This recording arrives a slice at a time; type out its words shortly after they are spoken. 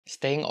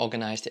Staying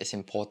organized is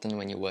important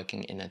when you're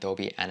working in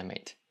Adobe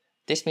Animate.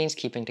 This means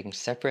keeping things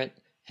separate,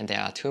 and there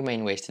are two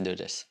main ways to do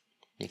this.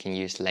 You can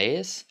use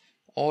layers,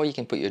 or you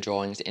can put your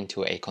drawings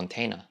into a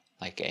container,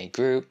 like a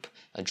group,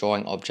 a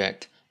drawing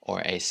object,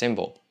 or a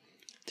symbol.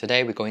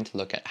 Today we're going to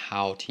look at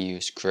how to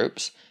use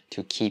groups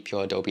to keep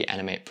your Adobe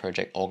Animate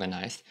project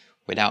organized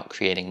without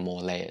creating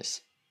more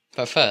layers.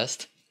 But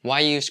first,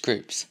 why use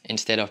groups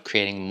instead of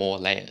creating more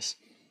layers?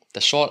 The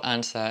short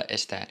answer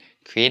is that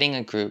creating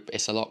a group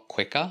is a lot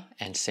quicker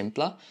and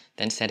simpler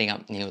than setting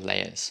up new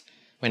layers.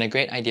 When a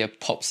great idea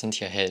pops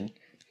into your head,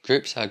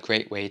 groups are a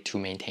great way to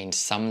maintain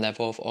some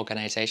level of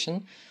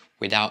organization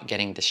without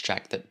getting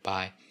distracted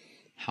by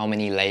how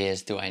many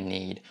layers do I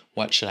need,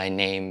 what should I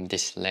name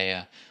this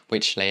layer,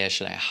 which layer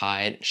should I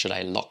hide, should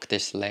I lock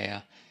this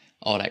layer,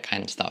 all that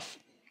kind of stuff.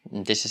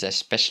 This is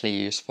especially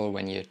useful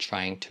when you're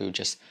trying to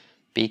just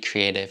be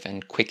creative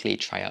and quickly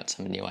try out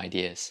some new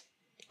ideas.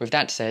 With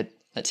that said,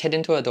 let's head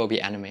into Adobe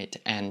Animate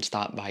and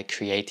start by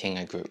creating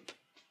a group.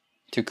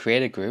 To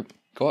create a group,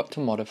 go up to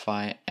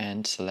Modify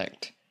and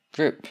select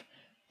Group,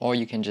 or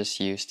you can just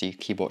use the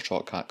keyboard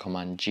shortcut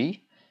Command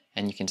G,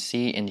 and you can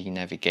see in the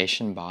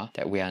navigation bar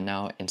that we are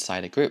now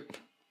inside a group.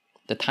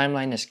 The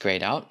timeline is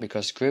grayed out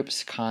because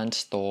groups can't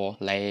store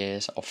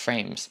layers or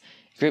frames.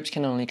 Groups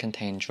can only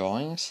contain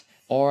drawings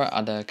or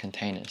other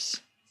containers.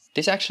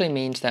 This actually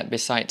means that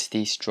besides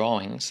these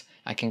drawings,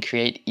 I can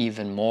create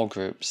even more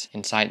groups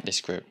inside this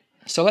group.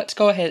 So let's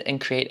go ahead and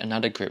create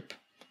another group.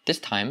 This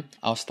time,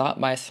 I'll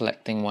start by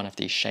selecting one of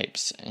these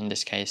shapes. In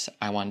this case,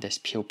 I want this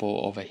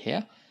pupil over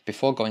here,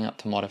 before going up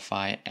to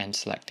Modify and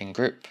selecting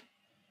Group.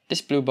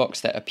 This blue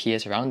box that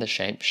appears around the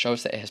shape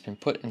shows that it has been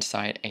put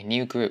inside a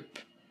new group.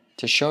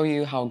 To show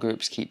you how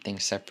groups keep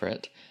things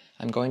separate,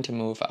 I'm going to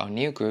move our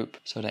new group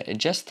so that it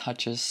just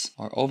touches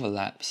or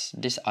overlaps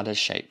this other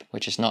shape,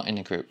 which is not in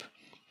a group.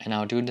 And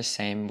I'll do the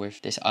same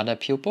with this other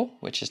pupil,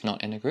 which is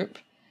not in a group,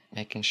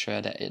 making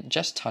sure that it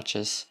just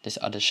touches this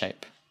other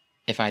shape.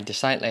 If I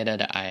decide later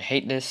that I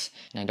hate this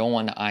and I don't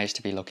want the eyes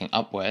to be looking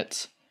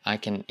upwards, I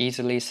can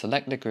easily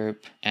select the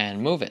group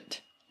and move it,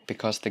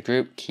 because the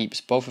group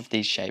keeps both of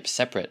these shapes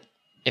separate.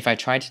 If I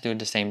try to do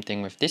the same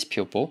thing with this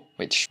pupil,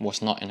 which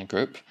was not in a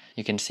group,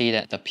 you can see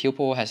that the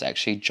pupil has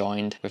actually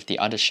joined with the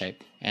other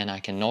shape, and I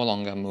can no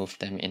longer move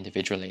them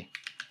individually.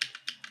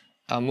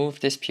 I'll move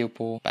this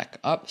pupil back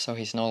up so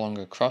he's no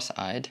longer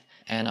cross-eyed,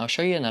 and I'll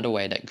show you another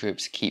way that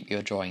groups keep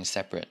your drawing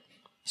separate.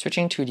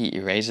 Switching to the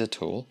eraser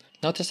tool,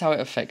 notice how it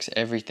affects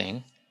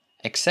everything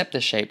except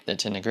the shape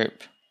that's in a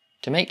group.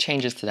 To make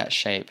changes to that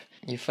shape,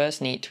 you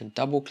first need to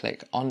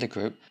double-click on the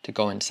group to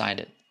go inside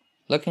it.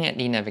 Looking at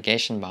the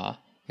navigation bar,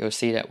 you'll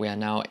see that we are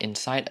now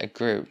inside a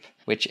group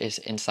which is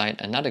inside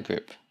another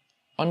group.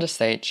 On the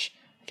stage,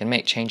 you can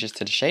make changes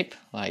to the shape,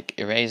 like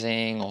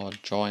erasing or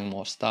drawing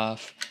more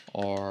stuff,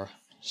 or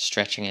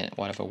stretching it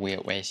whatever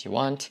weird ways you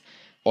want,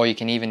 or you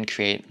can even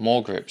create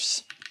more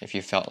groups if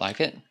you felt like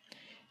it.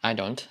 I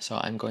don't, so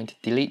I'm going to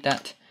delete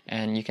that,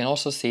 and you can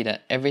also see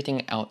that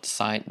everything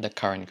outside the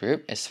current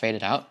group is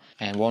faded out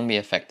and won't be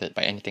affected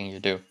by anything you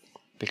do,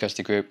 because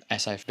the group,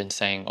 as I've been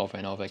saying over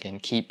and over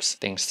again, keeps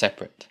things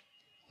separate.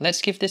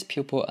 Let's give this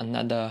pupil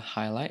another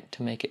highlight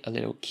to make it a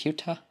little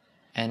cuter,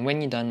 and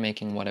when you're done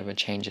making whatever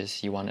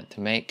changes you want it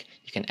to make,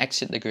 you can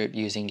exit the group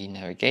using the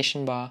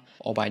navigation bar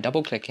or by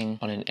double-clicking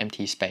on an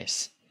empty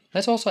space.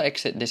 Let's also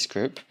exit this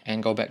group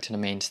and go back to the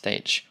main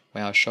stage,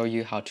 where I'll show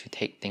you how to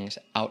take things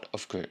out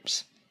of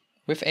groups.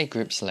 With a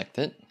group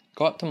selected,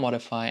 go up to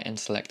Modify and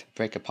select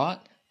Break Apart,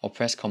 or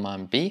press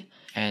Command B,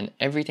 and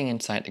everything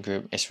inside the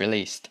group is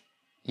released.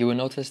 You will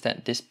notice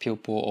that this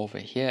pupil over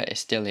here is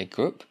still a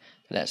group,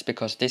 but that's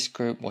because this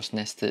group was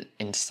nested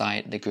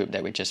inside the group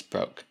that we just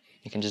broke.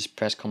 You can just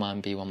press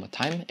Command B one more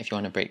time if you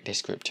want to break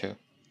this group too.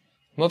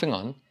 Moving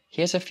on,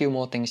 here's a few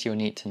more things you'll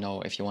need to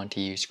know if you want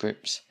to use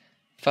groups.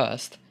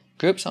 First,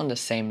 groups on the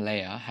same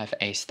layer have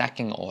a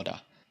stacking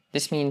order.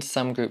 This means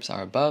some groups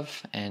are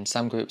above and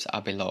some groups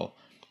are below.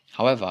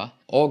 However,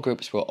 all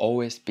groups will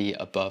always be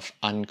above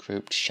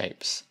ungrouped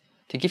shapes.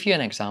 To give you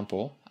an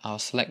example, I'll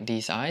select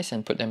these eyes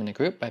and put them in a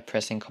group by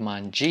pressing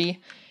Command G,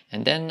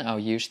 and then I'll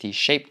use the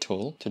Shape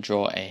tool to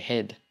draw a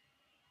head.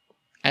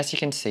 As you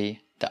can see,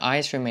 the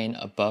eyes remain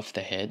above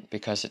the head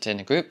because it's in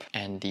a group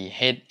and the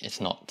head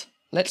is not.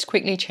 Let's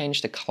quickly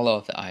change the color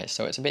of the eyes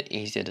so it's a bit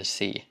easier to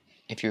see.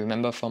 If you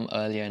remember from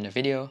earlier in the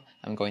video,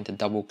 I'm going to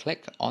double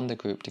click on the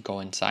group to go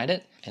inside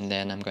it, and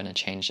then I'm going to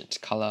change its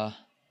color.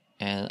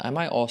 And I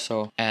might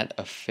also add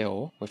a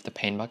fill with the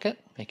paint bucket,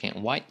 making it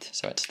white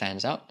so it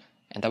stands out,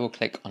 and double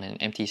click on an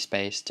empty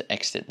space to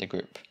exit the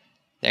group.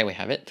 There we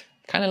have it.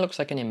 Kind of looks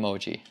like an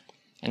emoji.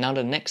 And now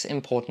the next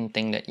important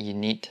thing that you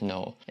need to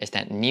know is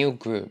that new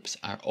groups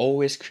are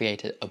always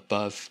created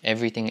above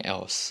everything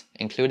else,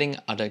 including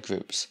other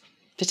groups.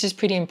 This is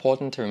pretty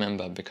important to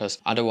remember because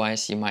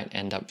otherwise you might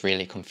end up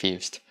really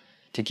confused.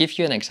 To give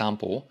you an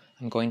example,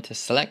 I'm going to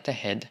select the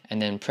head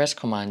and then press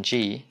Command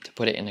G to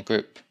put it in a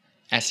group.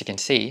 As you can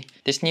see,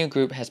 this new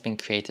group has been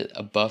created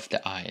above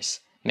the eyes,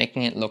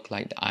 making it look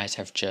like the eyes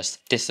have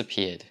just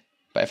disappeared.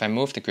 But if I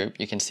move the group,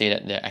 you can see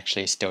that they're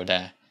actually still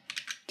there.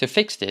 To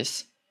fix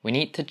this, we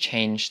need to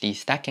change the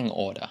stacking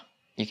order.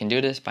 You can do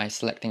this by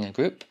selecting a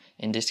group.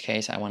 In this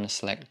case, I want to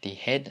select the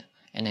head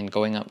and then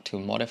going up to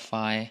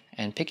modify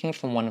and picking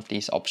from one of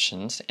these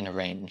options in a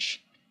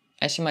range.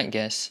 As you might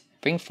guess,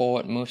 bring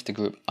forward moves the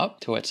group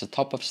up towards the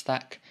top of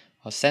stack,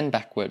 while send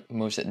backward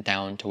moves it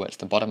down towards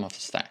the bottom of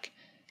the stack.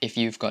 If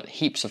you've got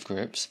heaps of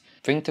groups,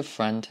 bring to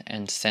front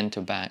and send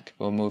to back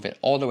will move it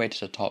all the way to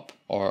the top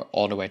or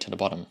all the way to the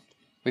bottom.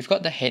 We've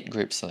got the head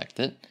group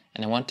selected,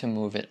 and I want to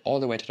move it all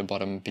the way to the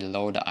bottom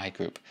below the eye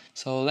group.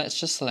 So let's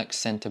just select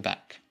send to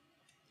back.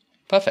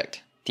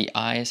 Perfect. The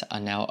eyes are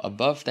now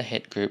above the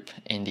head group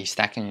in the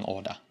stacking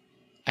order.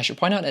 I should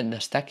point out that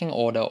the stacking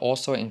order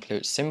also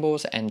includes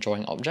symbols and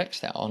drawing objects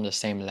that are on the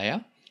same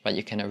layer, but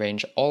you can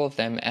arrange all of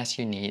them as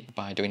you need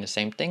by doing the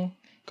same thing,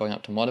 going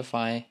up to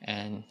modify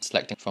and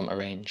selecting from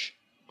arrange,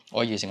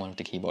 or using one of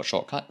the keyboard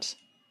shortcuts.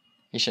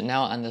 You should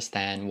now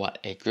understand what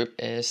a group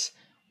is,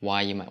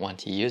 why you might want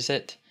to use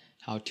it,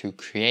 how to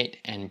create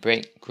and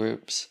break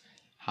groups,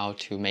 how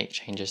to make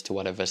changes to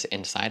whatever's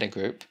inside a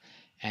group,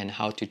 and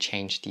how to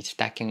change the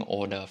stacking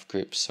order of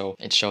groups so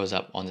it shows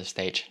up on the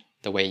stage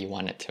the way you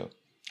want it to.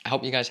 I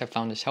hope you guys have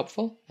found this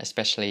helpful,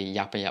 especially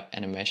Yappa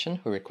Animation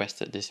who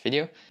requested this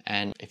video.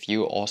 And if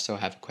you also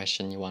have a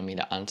question you want me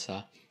to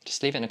answer,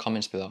 just leave it in the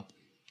comments below.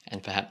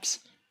 And perhaps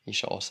you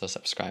should also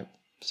subscribe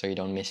so you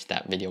don't miss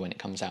that video when it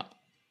comes out.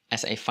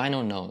 As a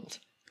final note,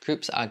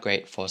 groups are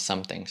great for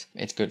some things.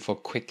 It's good for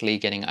quickly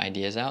getting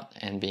ideas out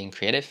and being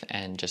creative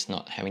and just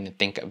not having to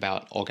think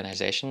about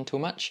organization too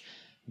much.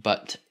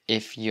 But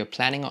if you're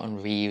planning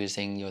on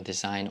reusing your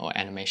design or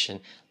animation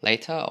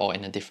later or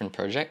in a different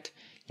project,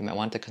 you might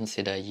want to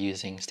consider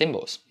using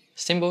symbols.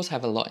 Symbols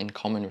have a lot in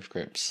common with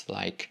groups,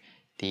 like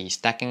the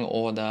stacking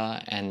order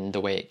and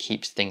the way it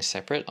keeps things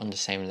separate on the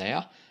same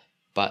layer,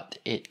 but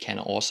it can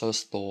also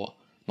store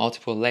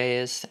multiple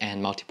layers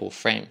and multiple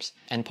frames.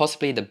 And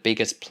possibly the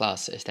biggest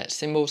plus is that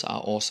symbols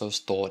are also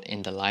stored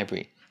in the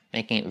library,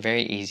 making it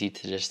very easy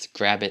to just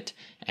grab it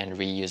and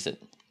reuse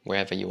it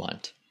wherever you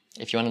want.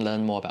 If you want to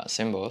learn more about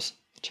symbols,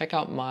 check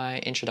out my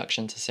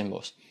introduction to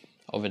symbols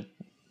over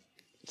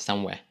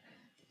somewhere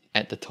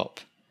at the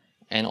top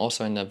and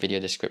also in the video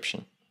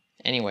description.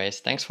 Anyways,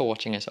 thanks for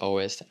watching as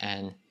always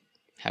and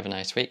have a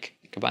nice week.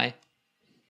 Goodbye.